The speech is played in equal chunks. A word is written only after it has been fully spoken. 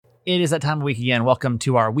It is that time of week again. Welcome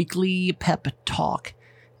to our weekly pep talk,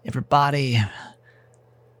 everybody.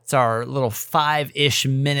 It's our little 5-ish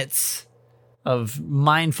minutes of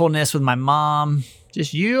mindfulness with my mom.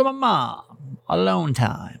 Just you and my mom. Alone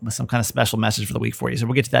time with some kind of special message for the week for you. So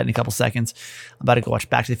we'll get to that in a couple seconds. I'm about to go watch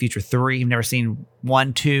Back to the Future 3. I've never seen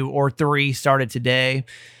 1, 2, or 3. Started today.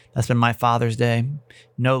 That's been my Father's Day.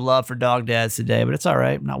 No love for dog dads today, but it's all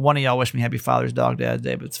right. Not one of y'all wish me happy Father's Dog Dad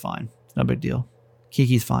Day, but it's fine. It's no big deal.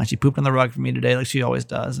 Kiki's fine. She pooped on the rug for me today like she always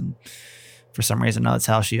does. And for some reason, that's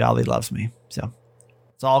how she always loves me. So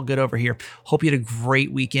it's all good over here. Hope you had a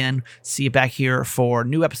great weekend. See you back here for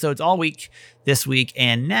new episodes all week this week.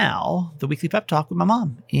 And now the weekly pep talk with my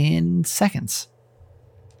mom in seconds.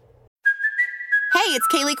 Hey, it's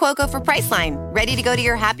Kaylee Cuoco for Priceline. Ready to go to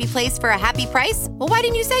your happy place for a happy price? Well, why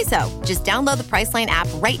didn't you say so? Just download the Priceline app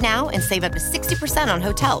right now and save up to 60% on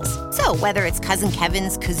hotels. So whether it's Cousin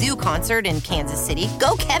Kevin's Kazoo Concert in Kansas City,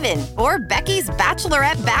 go Kevin, or Becky's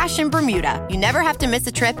Bachelorette Bash in Bermuda, you never have to miss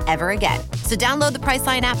a trip ever again. So download the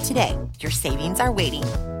Priceline app today. Your savings are waiting.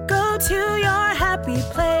 Go to your happy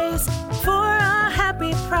place for a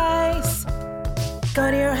happy price.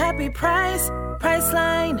 Go to your happy price,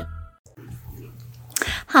 Priceline.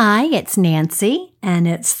 Hi, it's Nancy, and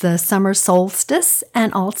it's the summer solstice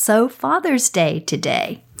and also Father's Day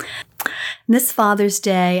today. This Father's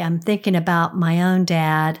Day, I'm thinking about my own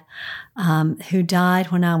dad, who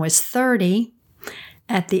died when I was 30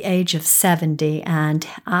 at the age of 70, and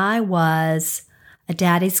I was a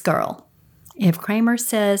daddy's girl. If Kramer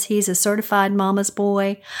says he's a certified mama's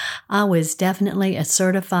boy, I was definitely a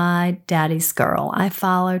certified daddy's girl. I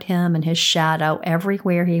followed him and his shadow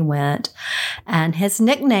everywhere he went. And his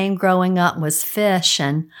nickname growing up was Fish,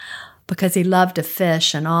 and because he loved to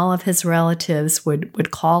fish, and all of his relatives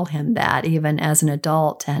would call him that even as an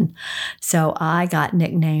adult. And so I got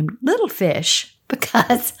nicknamed Little Fish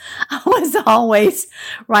because I was always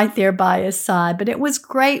right there by his side. But it was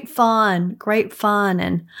great fun.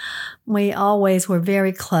 And we always were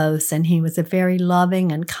very close, and he was a very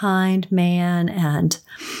loving and kind man, and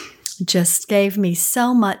just gave me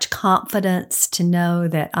so much confidence to know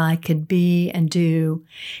that I could be and do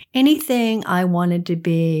anything I wanted to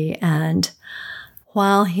be. And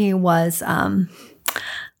while he was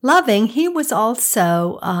loving, he was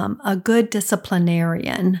also a good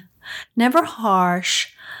disciplinarian. Never harsh,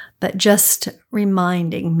 but just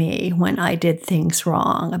reminding me when I did things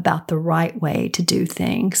wrong about the right way to do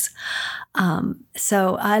things.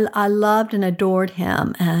 So I loved and adored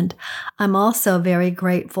him. And I'm also very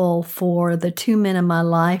grateful for the 2 men in my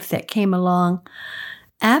life that came along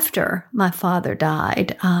after my father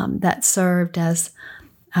died, that served as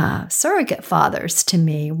surrogate fathers to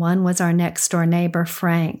me. One was our next door neighbor,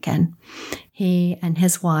 Frank, and he and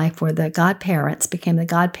his wife became the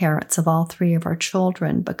godparents of all 3 of our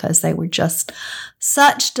children because they were just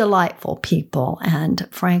such delightful people. And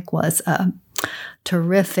Frank was a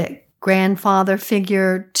terrific grandfather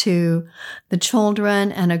figure to the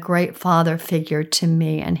children and a great father figure to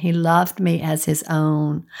me. And he loved me as his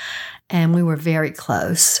own. And we were very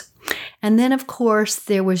close. And then, of course,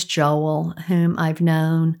 there was Joel, whom I've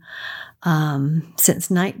known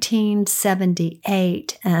since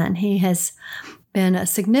 1978, and he has been a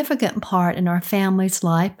significant part in our family's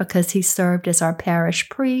life because he served as our parish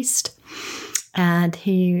priest, and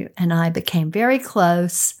he and I became very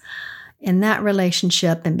close in that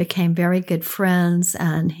relationship and became very good friends,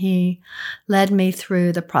 and he led me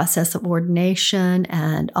through the process of ordination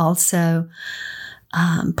and also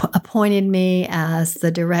appointed me as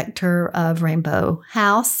the director of Rainbow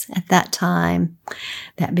House at that time.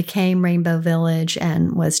 That became Rainbow Village,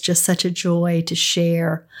 and was just such a joy to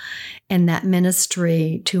share in that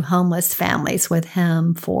ministry to homeless families with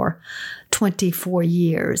him for 24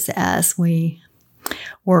 years as we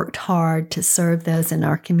worked hard to serve those in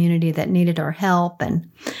our community that needed our help. And,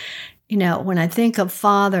 when I think of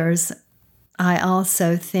fathers, I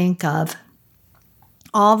also think of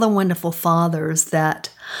all the wonderful fathers that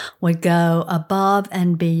would go above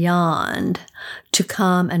and beyond to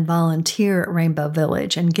come and volunteer at Rainbow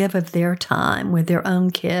Village and give of their time with their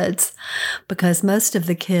own kids, because most of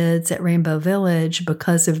the kids at Rainbow Village,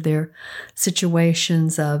 because of their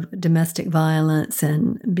situations of domestic violence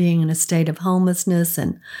and being in a state of homelessness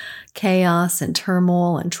and chaos and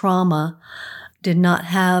turmoil and trauma, did not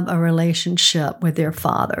have a relationship with their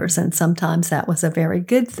fathers. And sometimes that was a very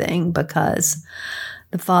good thing, because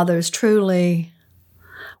the fathers truly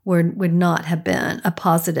would not have been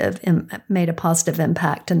made a positive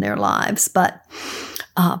impact in their lives. But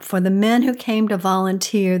for the men who came to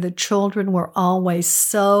volunteer, the children were always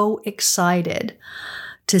so excited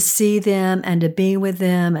to see them and to be with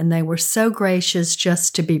them. And they were so gracious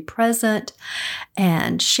just to be present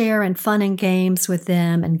and share in fun and games with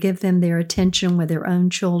them and give them their attention with their own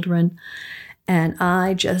children. And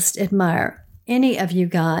I just admire any of you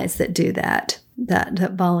guys that do that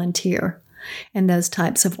volunteer in those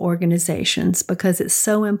types of organizations, because it's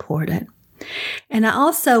so important. And I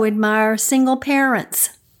also admire single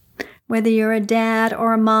parents, whether you're a dad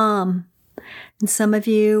or a mom. And some of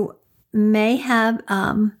you may have,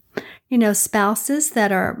 spouses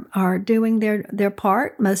that are doing their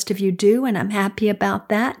part. Most of you do, and I'm happy about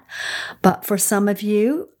that. But for some of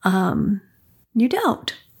you, you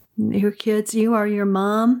don't. Your kids, you are your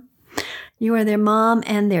mom. You are their mom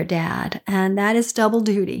and their dad. And that is double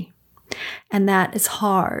duty. And that is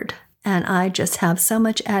hard. And I just have so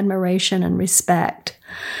much admiration and respect.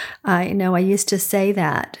 I used to say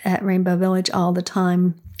that at Rainbow Village all the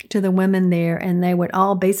time to the women there, and they would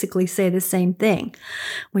all basically say the same thing.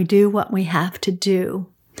 We do what we have to do,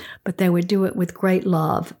 but they would do it with great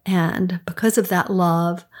love. And because of that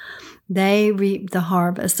love, they reap the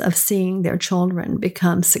harvest of seeing their children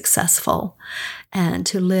become successful and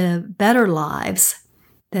to live better lives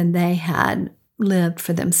than they had lived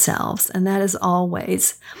for themselves. And that is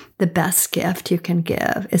always the best gift you can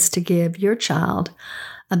give, is to give your child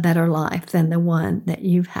a better life than the one that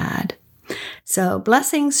you've had. So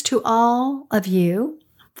blessings to all of you,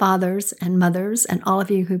 fathers and mothers, and all of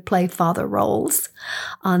you who play father roles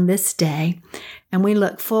on this day. And we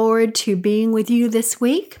look forward to being with you this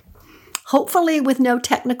week, hopefully with no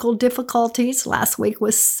technical difficulties. Last week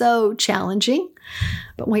was so challenging,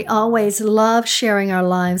 but we always love sharing our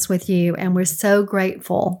lives with you, and we're so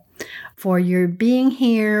grateful for your being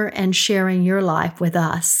here and sharing your life with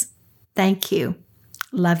us. Thank you.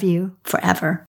 Love you forever.